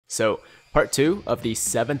So, part 2 of the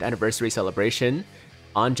 7th anniversary celebration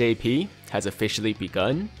on JP has officially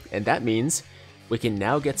begun, and that means we can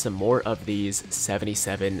now get some more of these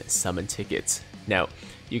 77 summon tickets. Now,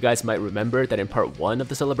 you guys might remember that in part 1 of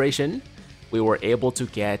the celebration, we were able to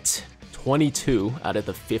get 22 out of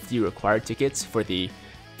the 50 required tickets for the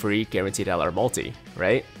free guaranteed LR multi,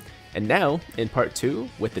 right? And now, in part 2,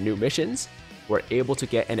 with the new missions, we're able to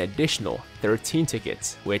get an additional 13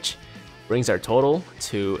 tickets, which brings our total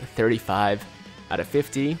to 35 out of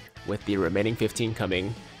 50, with the remaining 15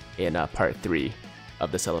 coming in part 3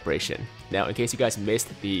 of the celebration. Now, in case you guys missed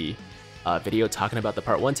the video talking about the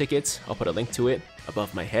part 1 tickets, I'll put a link to it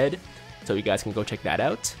above my head, so you guys can go check that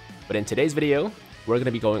out. But in today's video, we're going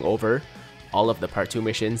to be going over all of the part 2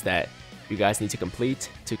 missions that you guys need to complete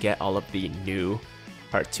to get all of the new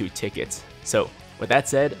part 2 tickets. So with that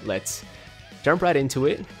said, let's jump right into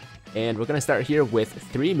it. And we're going to start here with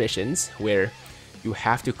 3 missions where you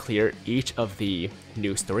have to clear each of the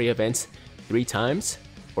new story events 3 times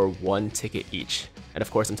for 1 ticket each. And of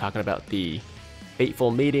course, I'm talking about the Fateful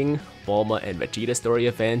Meeting, Bulma and Vegeta story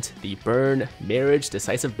event, the Burn, Marriage,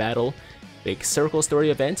 Decisive Battle, Big Circle story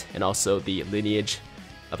event, and also the Lineage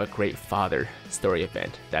of a Great Father story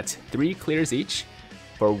event. That's 3 clears each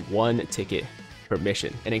for 1 ticket per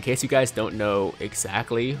mission. And in case you guys don't know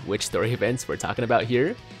exactly which story events we're talking about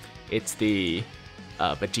here, it's the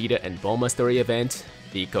Vegeta and Bulma story event,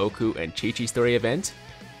 the Goku and Chi-Chi story event,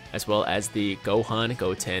 as well as the Gohan,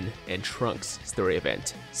 Goten, and Trunks story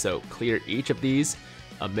event. So clear each of these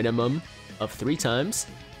a minimum of 3 times,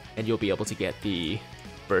 and you'll be able to get the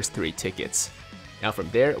first 3 tickets. Now from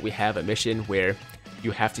there, we have a mission where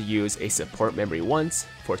you have to use a support memory once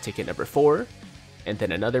for ticket number 4, and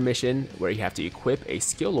then another mission where you have to equip a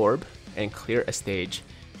skill orb and clear a stage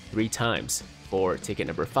 3 times for ticket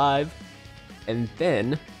number 5, and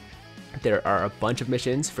then there are a bunch of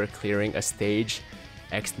missions for clearing a stage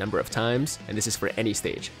X number of times, and this is for any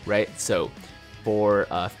stage, right? So for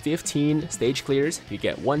 15 stage clears, you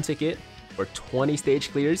get 1 ticket. For 20 stage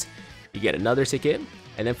clears, you get another ticket,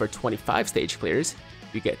 and then for 25 stage clears,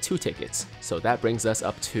 you get 2 tickets. So that brings us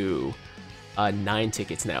up to 9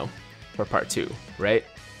 tickets now for part 2, right?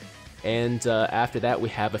 And after that, we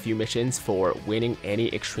have a few missions for winning any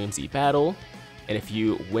Extreme Z battle. And if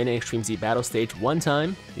you win an Extreme Z battle stage 1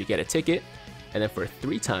 time, you get a ticket. And then for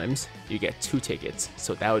 3 times, you get 2 tickets.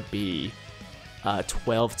 So that would be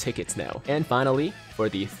 12 tickets now. And finally, for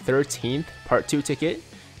the 13th part 2 ticket,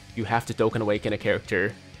 you have to Dokkan Awaken a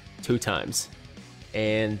character 2 times.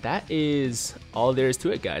 And that is all there is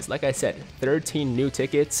to it, guys. Like I said, 13 new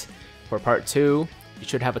tickets for part 2. You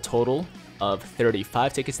should have a total of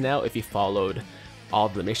 35 tickets now if you followed all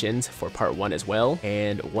of the missions for part 1 as well.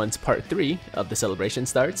 And once part 3 of the celebration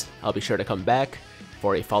starts, I'll be sure to come back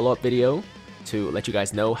for a follow-up video to let you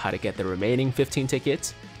guys know how to get the remaining 15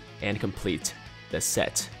 tickets and complete the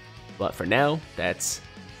set. But for now, that's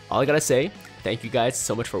all I gotta say. Thank you guys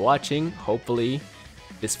so much for watching. Hopefully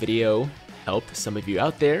this video helped some of you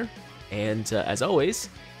out there. And as always,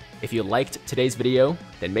 if you liked today's video,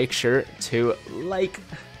 then make sure to like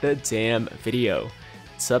the damn video.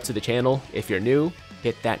 Sub to the channel if you're new,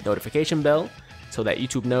 hit that notification bell so that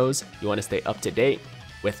YouTube knows you want to stay up to date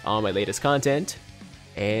with all my latest content.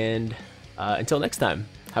 And until next time,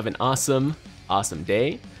 have an awesome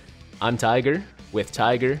day. I'm Tiger with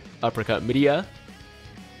Tiger Uppercut Media,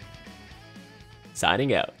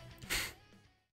 signing out.